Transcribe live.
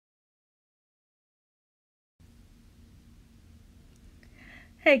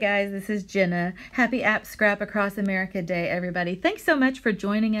Hey guys, this is Jenna. Happy App Scrap Across America Day, everybody. Thanks so much for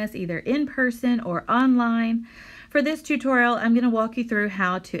joining us either in person or online. For this tutorial, I'm going to walk you through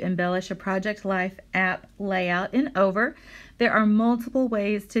how to embellish a Project Life app layout in Over. There are multiple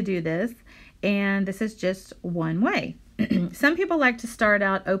ways to do this, and this is just one way. Some people like to start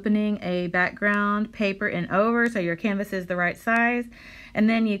out opening a background paper in Over so your canvas is the right size, and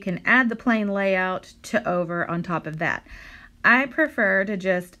then you can add the plain layout to Over on top of that. I prefer to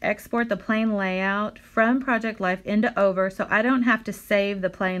just export the plain layout from Project Life into Over so I don't have to save the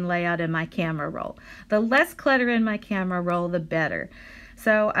plain layout in my camera roll. The less clutter in my camera roll, the better.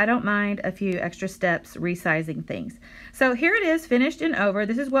 So I don't mind a few extra steps resizing things. So here it is finished in Over.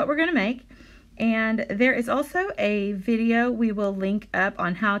 This is what we're going to make. And there is also a video we will link up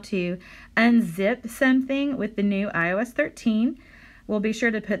on how to unzip something with the new iOS 13. We'll be sure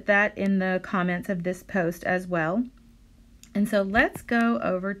to put that in the comments of this post as well. And so let's go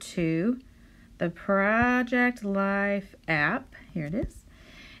over to the Project Life app. Here it is.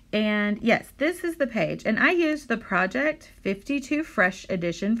 And yes, this is the page. And I used the Project 52 Fresh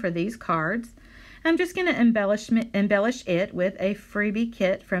Edition for these cards. I'm just going to embellish it with a freebie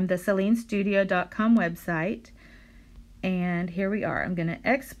kit from the saleenstudio.com website. And here we are. I'm going to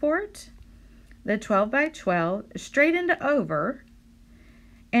export the 12 by 12 straight into Over.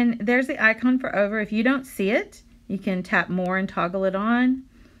 And there's the icon for Over. If you don't see it, you can tap more and toggle it on.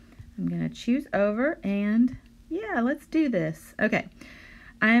 I'm going to choose Over and yeah, let's do this. Okay,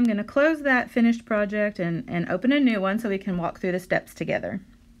 I am going to close that finished project and open a new one so we can walk through the steps together.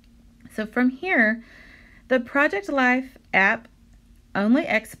 So from here, the Project Life app only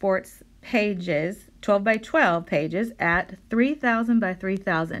exports pages, 12 by 12 pages at 3000 by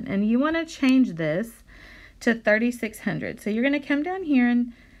 3000. And you want to change this to 3600. So you're going to come down here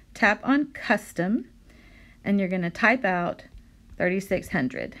and tap on Custom. And you're going to type out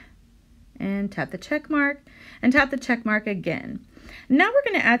 3600 and tap the check mark and tap the check mark again. Now we're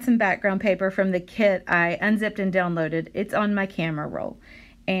going to add some background paper from the kit I unzipped and downloaded. It's on my camera roll.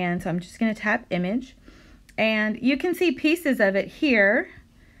 And so I'm just going to tap Image. And you can see pieces of it here.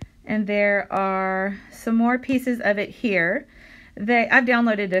 And there are some more pieces of it here. I've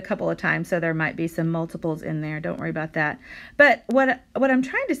downloaded it a couple of times, so there might be some multiples in there. Don't worry about that. But what I'm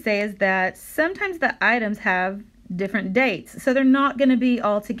trying to say is that sometimes the items have different dates, so they're not going to be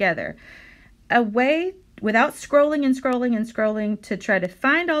all together. A way, without scrolling and scrolling and scrolling to try to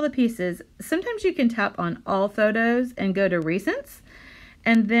find all the pieces, sometimes you can tap on All Photos and go to Recents,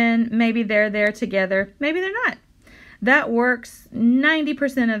 and then maybe they're there together, maybe they're not. That works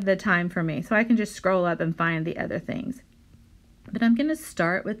 90% of the time for me, so I can just scroll up and find the other things. But I'm going to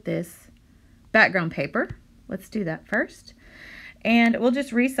start with this background paper. Let's do that first. And we'll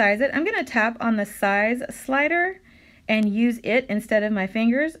just resize it. I'm going to tap on the size slider and use it instead of my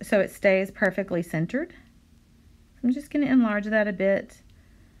fingers so it stays perfectly centered. I'm just going to enlarge that a bit.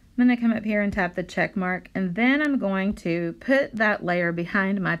 I'm going to come up here and tap the check mark, and then I'm going to put that layer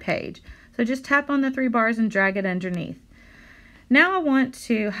behind my page. So just tap on the three bars and drag it underneath. Now I want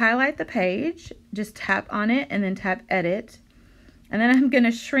to highlight the page. Just tap on it and then tap Edit. And then I'm going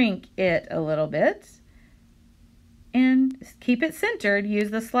to shrink it a little bit and keep it centered.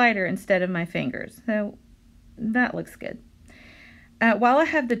 Use the slider instead of my fingers. So that looks good. While I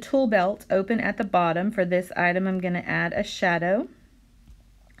have the tool belt open at the bottom for this item, I'm going to add a shadow.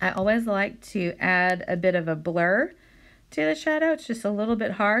 I always like to add a bit of a blur to the shadow. It's just a little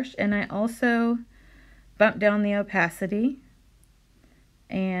bit harsh. And I also bump down the opacity.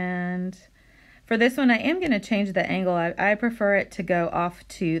 And for this one, I am going to change the angle. I prefer it to go off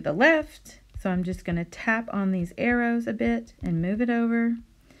to the left. So I'm just going to tap on these arrows a bit and move it over.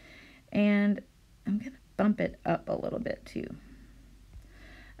 And I'm going to bump it up a little bit too.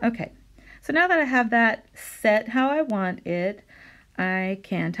 Okay, so now that I have that set how I want it, I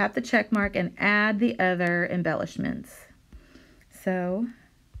can tap the check mark and add the other embellishments. So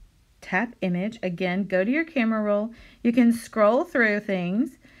tap Image. Again, go to your camera roll. You can scroll through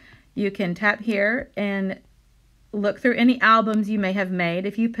things. You can tap here and look through any albums you may have made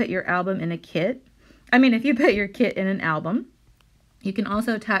if you put your album in a kit. If you put your kit in an album. You can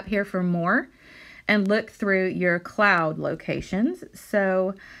also tap here for more and look through your cloud locations.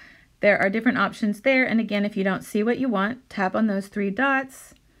 So there are different options there. And again, if you don't see what you want, tap on those three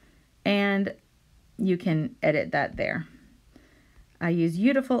dots and you can edit that there. I use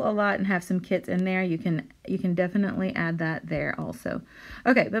Beautiful a lot and have some kits in there. You can definitely add that there also.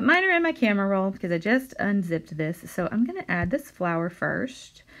 Okay, but mine are in my camera roll because I just unzipped this. So I'm going to add this flower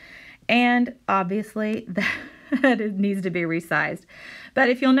first. And obviously that it needs to be resized. But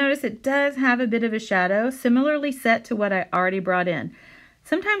if you'll notice, it does have a bit of a shadow, similarly set to what I already brought in.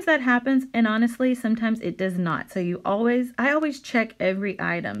 Sometimes that happens, and honestly, sometimes it does not. So I always check every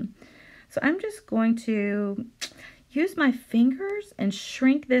item. So I'm just going to use my fingers and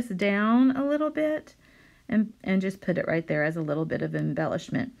shrink this down a little bit and just put it right there as a little bit of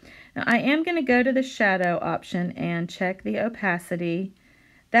embellishment. Now I am going to go to the shadow option and check the opacity.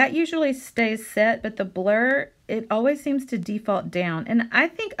 That usually stays set, but the blur, it always seems to default down. And I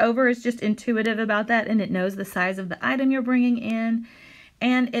think Over is just intuitive about that, and it knows the size of the item you're bringing in,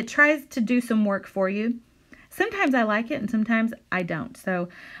 and it tries to do some work for you. Sometimes I like it and sometimes I don't. So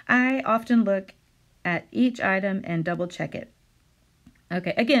I often look at each item and double check it.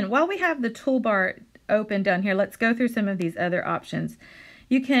 Okay, again, while we have the toolbar open down here, let's go through some of these other options.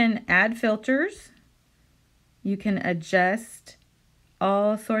 You can add filters. You can adjust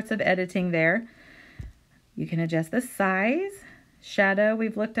all sorts of editing there. You can adjust the size. Shadow,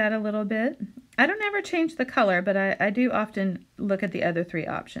 we've looked at a little bit. I don't ever change the color, but I do often look at the other three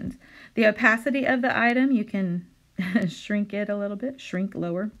options. The opacity of the item, you can shrink it a little bit, shrink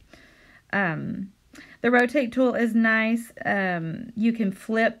lower. The rotate tool is nice. You can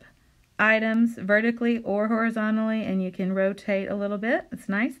flip items vertically or horizontally, and you can rotate a little bit. It's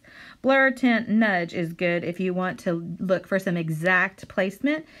nice. Blur, tint, nudge is good if you want to look for some exact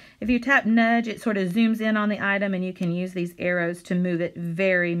placement. If you tap nudge, it sort of zooms in on the item, and you can use these arrows to move it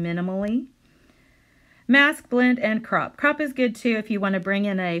very minimally. Mask, blend, and crop. Crop is good too if you want to bring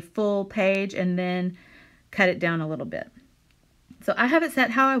in a full page and then cut it down a little bit. So I have it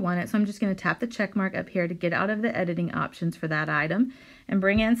set how I want it, so I'm just going to tap the check mark up here to get out of the editing options for that item and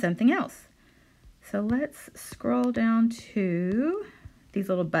bring in something else. So let's scroll down to these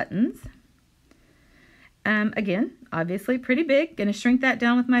little buttons. Again, obviously pretty big. Going to shrink that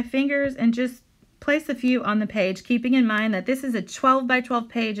down with my fingers and just place a few on the page, keeping in mind that this is a 12 by 12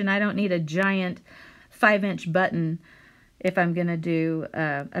 page and I don't need a giant 5-inch button if I'm going to do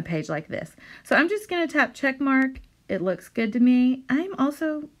a page like this. So I'm just going to tap check mark. It looks good to me.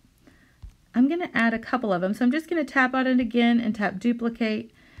 I'm going to add a couple of them. So I'm just going to tap on it again and tap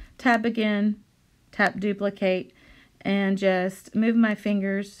duplicate, tab again, tap duplicate, and just move my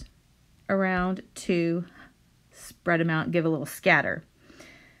fingers around to spread them out, give a little scatter.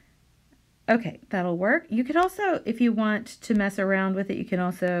 Okay, that'll work. You could also, if you want to mess around with it, you can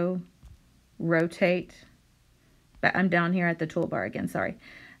also rotate. But I'm down here at the toolbar again, sorry.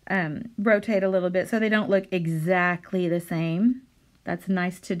 Rotate a little bit so they don't look exactly the same. That's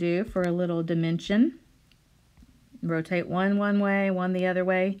nice to do for a little dimension. Rotate one way, one the other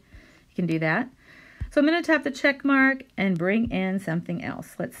way. You can do that. So I'm going to tap the check mark and bring in something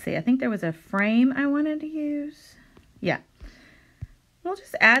else. Let's see. I think there was a frame I wanted to use. Yeah. We'll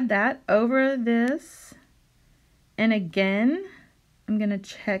just add that over this. And again, I'm going to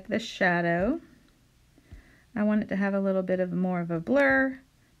check the shadow. I want it to have a little bit of more of a blur.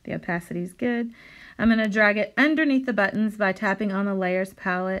 The opacity is good. I'm going to drag it underneath the buttons by tapping on the layers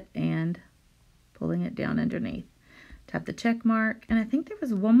palette and pulling it down underneath. Tap the check mark. And I think there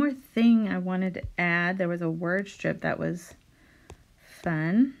was one more thing I wanted to add. There was a word strip that was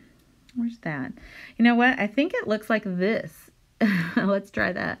fun. Where's that? You know what? I think it looks like this. Let's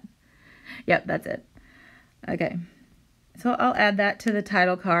try that. Yep, that's it. Okay. So I'll add that to the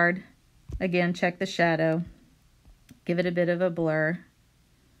title card. Again, check the shadow. Give it a bit of a blur.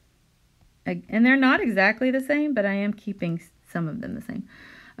 And they're not exactly the same, but I am keeping some of them the same.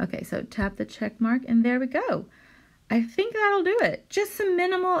 Okay, so tap the check mark, and there we go. I think that'll do it. Just some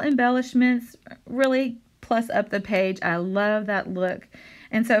minimal embellishments, really plus up the page. I love that look.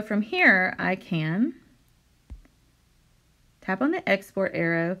 And so from here, I can tap on the export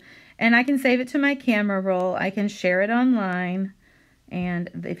arrow, and I can save it to my camera roll. I can share it online, and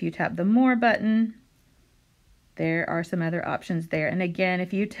if you tap the More button, there are some other options there. And again,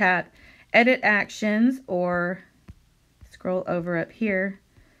 if you tap Edit Actions or scroll over up here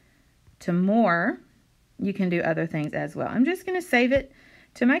to More, you can do other things as well. I'm just going to save it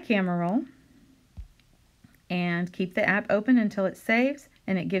to my camera roll and keep the app open until it saves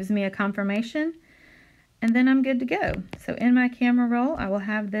and it gives me a confirmation, and then I'm good to go. So in my camera roll, I will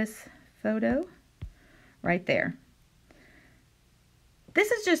have this photo right there.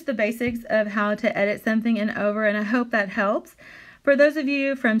 This is just the basics of how to edit something in Over, and I hope that helps. For those of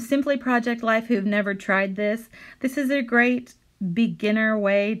you from Simply Project Life who've never tried this, this is a great beginner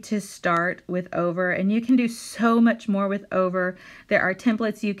way to start with Over, and you can do so much more with Over. There are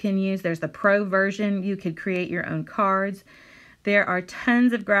templates you can use. There's the Pro version. You could create your own cards. There are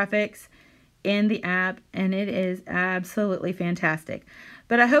tons of graphics in the app, and it is absolutely fantastic.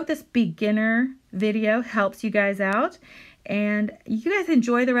 But I hope this beginner video helps you guys out, and you guys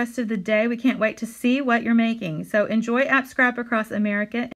enjoy the rest of the day. We can't wait to see what you're making. So enjoy App Scrap Across America.